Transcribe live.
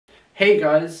Hey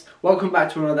guys, welcome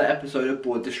back to another episode of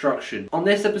Board Destruction. On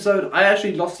this episode, I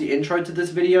actually lost the intro to this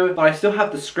video, but I still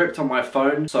have the script on my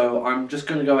phone, so I'm just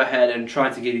going to go ahead and try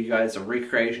to give you guys a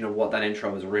recreation of what that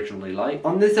intro was originally like.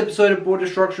 On this episode of Board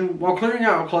Destruction, while clearing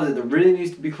out a closet that really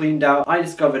needs to be cleaned out, I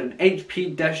discovered an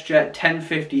HP DeskJet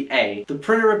 1050A. The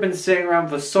printer had been sitting around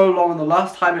for so long, and the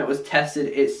last time it was tested,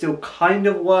 it still kind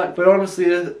of worked, but honestly,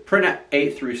 the printer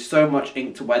ate through so much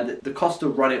ink to where the cost to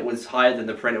run it was higher than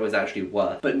the printer was actually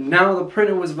worth. But now the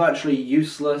printer was virtually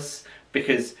useless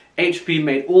because HP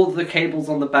made all of the cables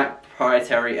on the back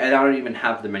proprietary, and I don't even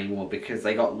have them anymore because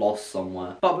they got lost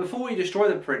somewhere. But before we destroy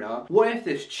the printer, what if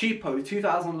this cheapo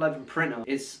 2011 printer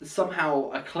is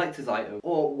somehow a collector's item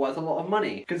or worth a lot of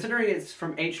money? Considering it's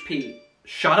from HP...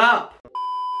 Shut up!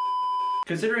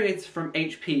 Considering it's from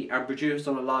HP and produced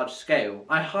on a large scale,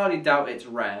 I highly doubt it's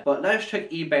rare, but let's check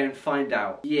eBay and find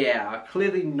out. Yeah,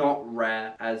 clearly not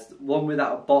rare, as one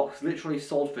without a box literally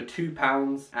sold for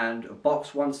 £2 and a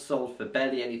box once sold for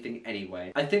barely anything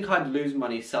anyway. I think I'd lose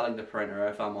money selling the printer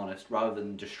if I'm honest, rather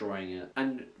than destroying it.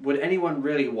 And would anyone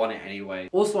really want it anyway?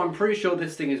 Also, I'm pretty sure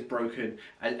this thing is broken,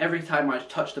 and every time I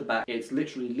touch the back, it's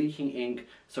literally leaking ink,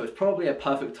 so it's probably a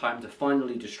perfect time to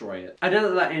finally destroy it. And now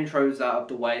that that intro is out of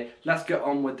the way, let's get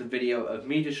on with the video of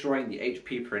me destroying the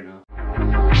HP printer.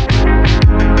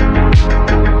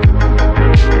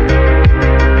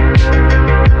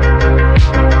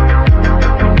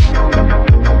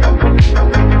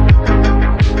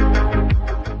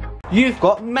 You've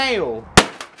got mail!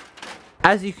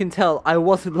 As you can tell, I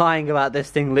wasn't lying about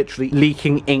this thing literally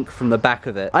leaking ink from the back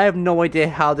of it. I have no idea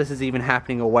how this is even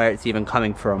happening or where it's even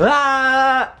coming from.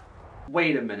 Ah!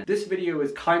 Wait a minute, this video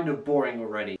is kind of boring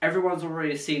already. Everyone's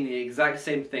already seen the exact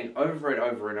same thing over and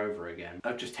over and over again,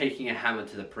 of just taking a hammer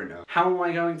to the printer. How am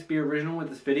I going to be original with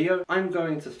this video? I'm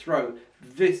going to throw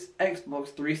this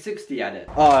Xbox 360 at it.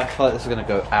 Oh, I thought this was going to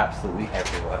go absolutely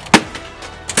everywhere.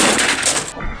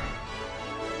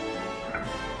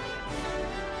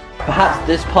 Perhaps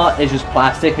this part is just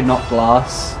plastic and not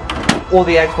glass. Or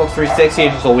the Xbox 360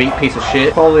 is just a weak piece of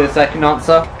shit. Probably the second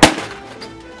answer.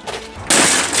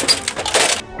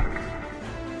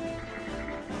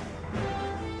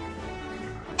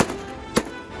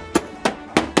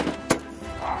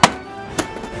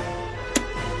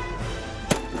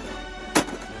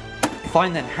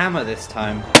 Find that hammer this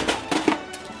time.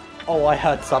 Oh, I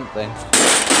heard something.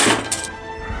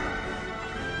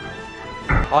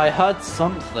 I heard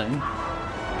something.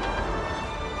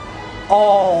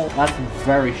 Oh, that's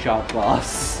very sharp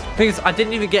glass. The thing is, I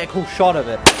didn't even get a cool shot of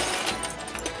it.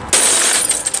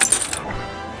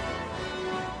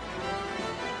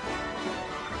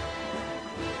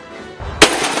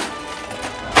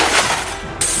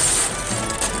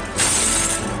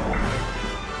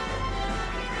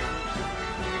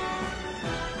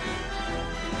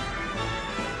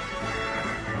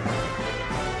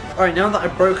 Alright, now that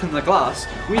I've broken the glass,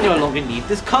 we no longer need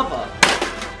this cover.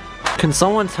 Can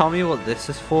someone tell me what this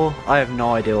is for? I have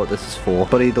no idea what this is for,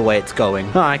 but either way it's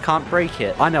going. No, I can't break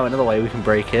it. I know another way we can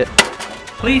break it.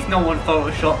 Please no one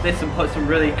Photoshop this and put some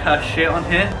really cursed shit on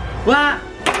here. What?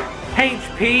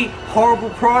 HP,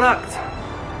 horrible product.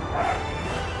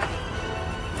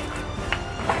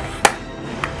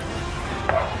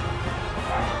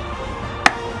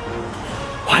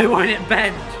 Why won't it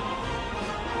bend?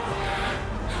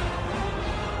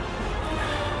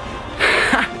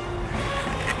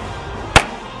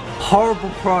 Horrible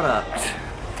product.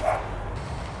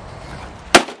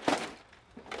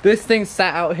 This thing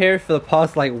sat out here for the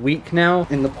past like week now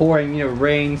in the pouring,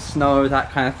 rain, snow,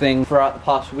 that kind of thing throughout the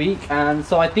past week, and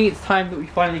so I think it's time that we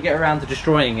finally get around to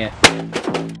destroying it.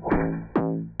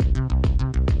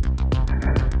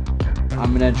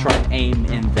 I'm gonna try and aim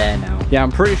in there now. Yeah,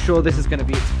 I'm pretty sure this is gonna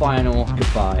be its final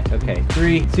goodbye. Okay,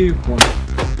 3, 2, 1.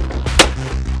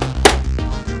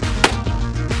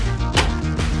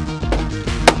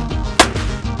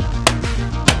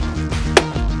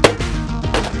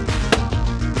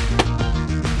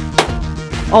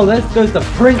 Oh, there goes the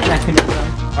print mechanism.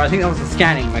 Oh, I think that was the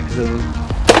scanning mechanism.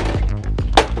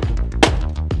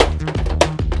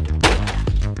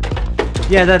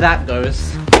 Yeah, there that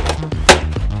goes.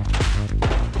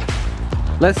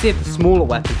 Let's see if the smaller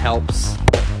weapon helps.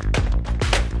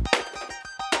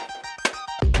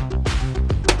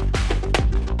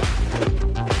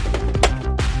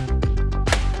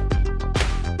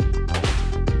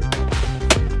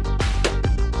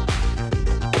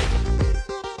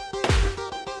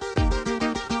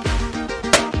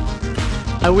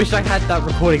 I wish I had that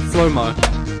recording slow-mo.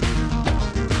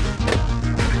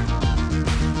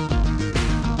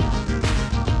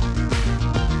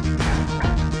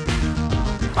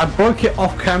 I broke it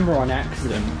off camera on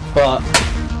accident, but...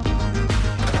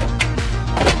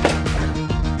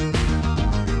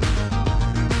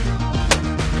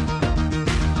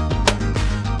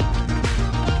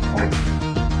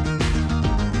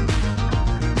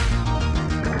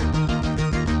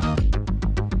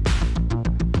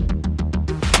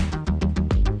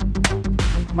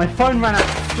 My phone ran out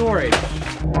of storage.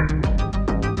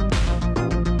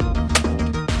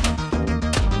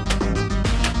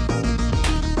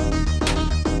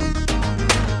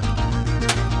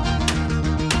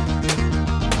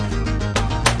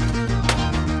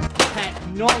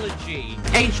 Technology.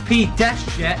 HP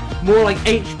desk jet, more like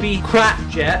HP crap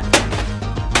jet.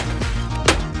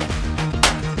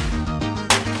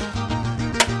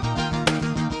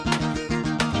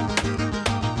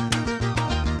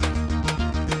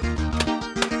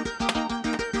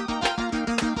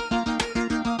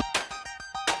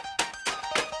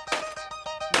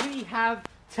 We have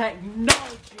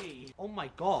technology. Oh my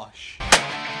gosh.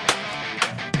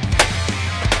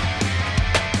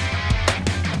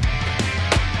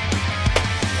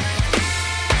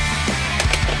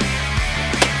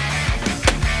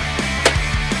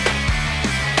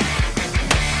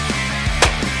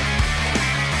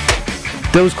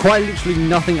 There was quite literally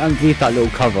nothing underneath that little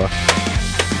cover.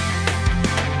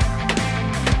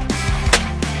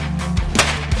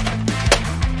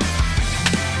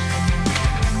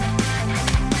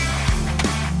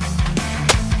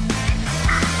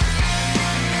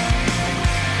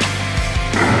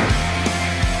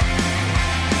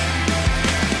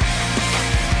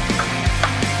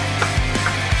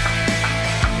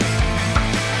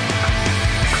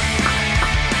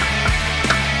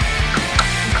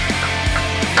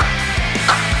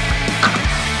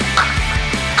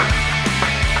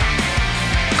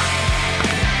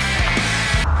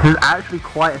 This is actually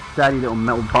quite a sturdy little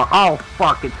metal part. Oh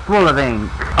fuck, it's full of ink.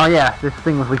 Oh yeah, this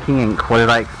thing was leaking ink. What did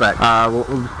I expect? We'll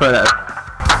just put it.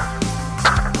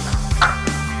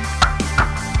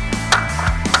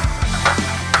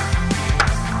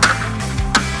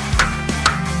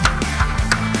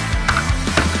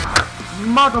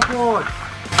 Motherboard!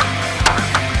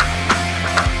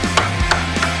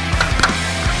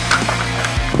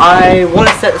 I want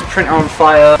to set this printer on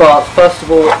fire, but first of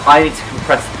all, I need to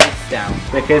compress this down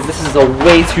because this is a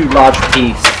way too large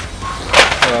piece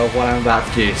for what I'm about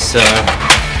to do. So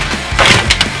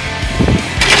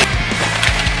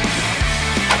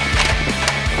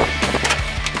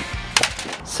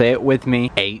say it with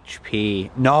me.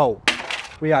 HP. No,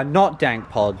 we are not dank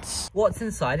pods. What's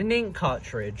inside an ink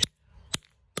cartridge?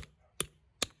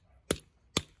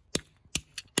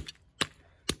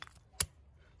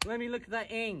 Let me look at that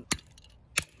ink.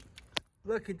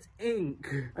 Look, it's ink.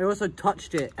 I also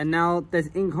touched it, and now there's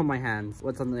ink on my hands.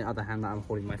 What's on the other hand that I'm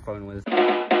holding my phone with?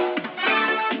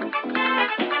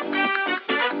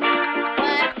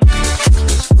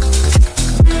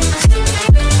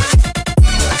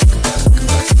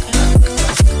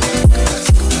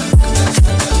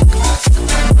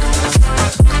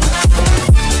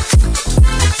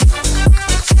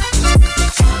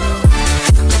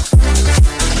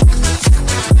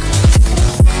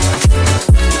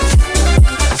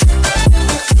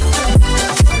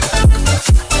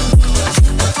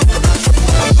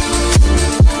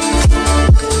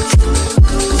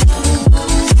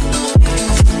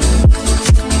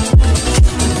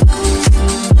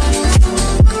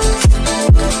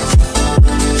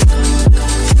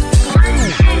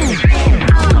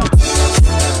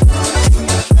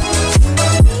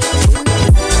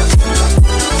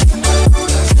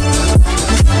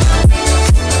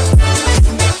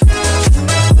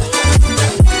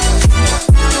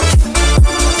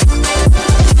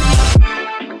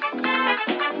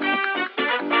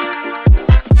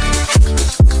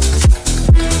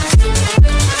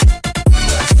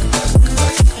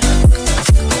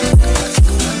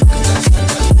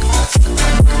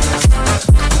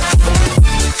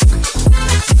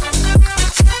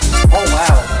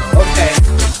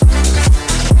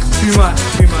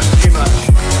 Too much.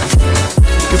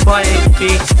 Goodbye, HP.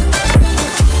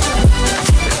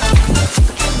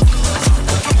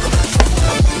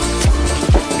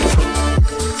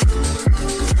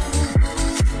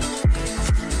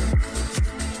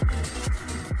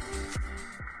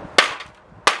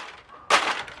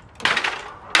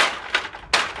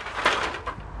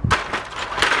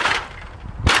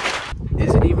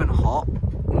 Is it even hot?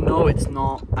 No, it's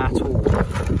not at all.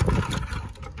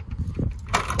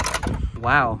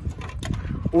 Wow.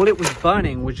 All it was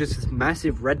burning was just this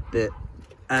massive red bit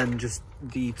and just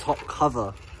the top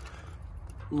cover.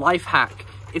 Life hack.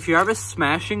 if you're ever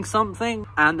smashing something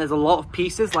and there's a lot of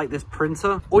pieces like this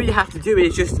printer, all you have to do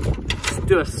is just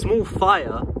do a small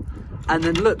fire, and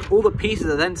then look, all the pieces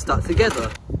are then stuck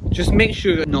together. Just make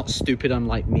sure you're not stupid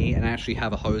unlike me and actually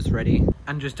have a hose ready,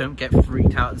 and just don't get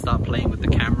freaked out and start playing with the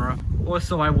camera.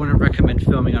 Also, I wouldn't recommend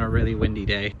filming on a really windy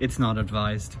day. It's not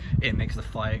advised. It makes the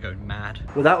fire go mad.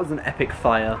 Well, that was an epic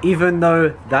fire, even though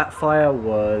that fire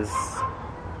was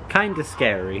kind of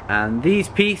scary. And these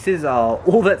pieces are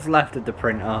all that's left of the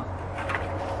printer.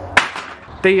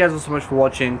 Thank you guys all so much for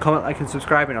watching. Comment, like, and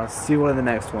subscribe, and I'll see you all in the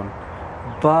next one.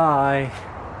 Bye.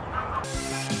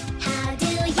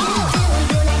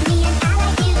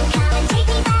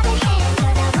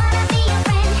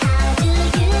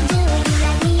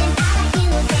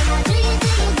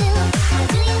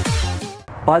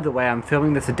 By the way, I'm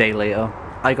filming this a day later.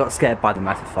 I got scared by the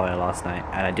massive fire last night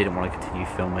and I didn't want to continue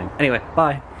filming. Anyway,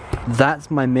 bye. That's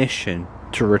my mission,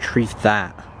 to retrieve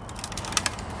that.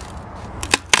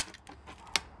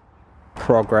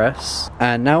 Progress.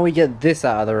 And now we get this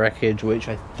out of the wreckage, which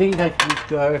I think I can just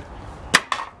go.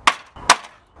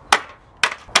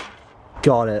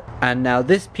 Got it. And now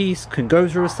this piece can go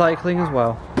to recycling as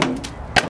well.